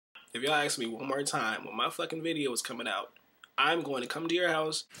if y'all ask me one more time when my fucking video is coming out, I'm going to come to your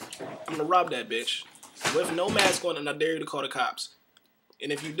house. I'm gonna rob that bitch with no mask on, and I dare you to call the cops.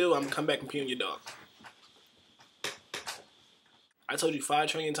 And if you do, I'm gonna come back and pee on your dog. I told you 5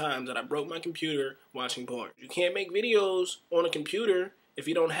 trillion times that I broke my computer watching porn. You can't make videos on a computer if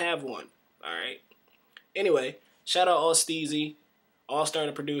you don't have one, alright? Anyway, shout out All Steezy, All Star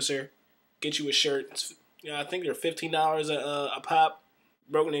the producer. Get you a shirt. I think they're $15 a pop.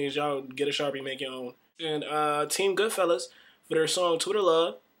 Broken niggas, y'all get a Sharpie, make your own. And Team Goodfellas, for their song Twitter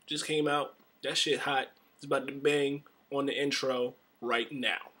Love, just came out. That shit hot. It's about to bang on the intro right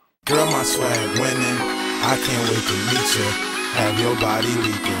now. Girl, my swag winning. I can't wait to meet you. Have your body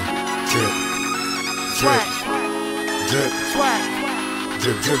leaking. Drip, drip, drip,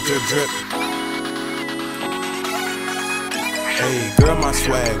 drip, drip, drip, drip. Hey, girl, my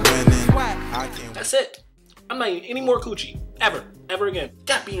swag winning. That's it. I'm not eating any more coochie. Ever again.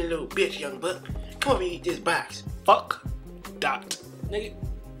 Stop being a little bitch, young buck. Come over and eat this box. Fuck. Dot. Nigga,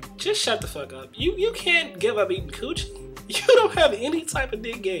 just shut the fuck up. You can't give up eating coochie. You don't have any type of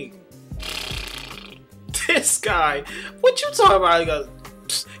dick game. This guy, what you talking about?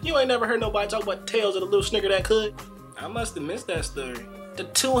 You ain't never heard nobody talk about Tales of the Little Snicker that could? I must have missed that story. The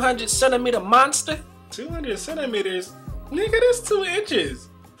 200 centimeter monster? 200 centimeters? Nigga, that's 2 inches.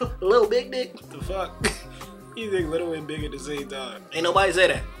 A little big dick? The fuck? You think little and big at the same time? Ain't nobody say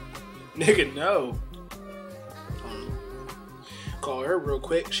that. Nigga, no. Call her real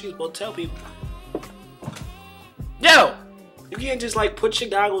quick. She's supposed to tell people. Yo! You can't just like put your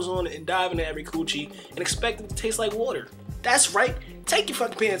goggles on and dive into every coochie and expect it to taste like water. That's right. Take your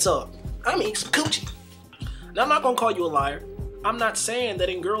fucking pants off. I mean some coochie. Now I'm not gonna call you a liar. I'm not saying that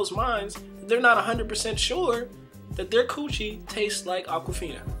in girls' minds they're not 100% sure that their coochie tastes like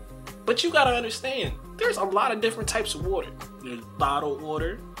Aquafina. But you gotta understand, there's a lot of different types of water. There's bottled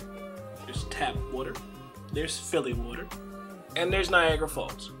water, there's tap water, there's Philly water, and there's Niagara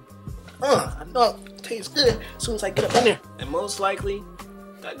Falls. I know it tastes good as soon as I get up in there. And most likely,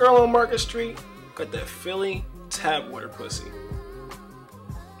 that girl on Market Street got that Philly tap water pussy.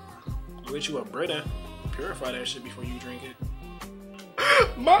 You wish you a Brita, purify that shit before you drink it.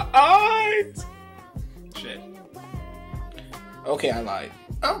 My eyes! Shit. Okay, I lied.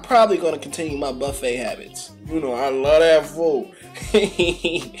 I'm probably gonna continue my buffet habits. You know, I love that food.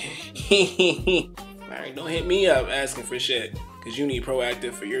 Alright, don't hit me up asking for shit, cause you need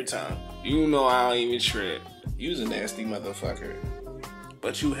Proactive for your time. You know I don't even trip. You's a nasty motherfucker.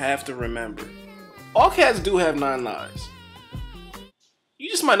 But you have to remember, all cats do have 9 lives. You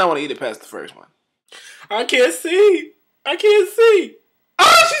just might not want to eat it past the first one. I can't see. I can't see.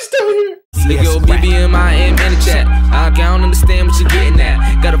 Oh, she's still here. Nigga, yo, BBMIM in the chat. I don't understand what you're getting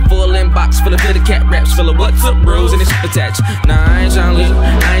at. Got a full inbox full of little cat raps, full of what's up bros and it's attached. Nah, I ain't tryna lose,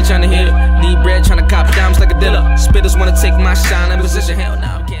 I ain't tryna hit it. Need bread, tryna cop dimes like a dealer. Spitters wanna take my shine and position, hell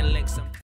no.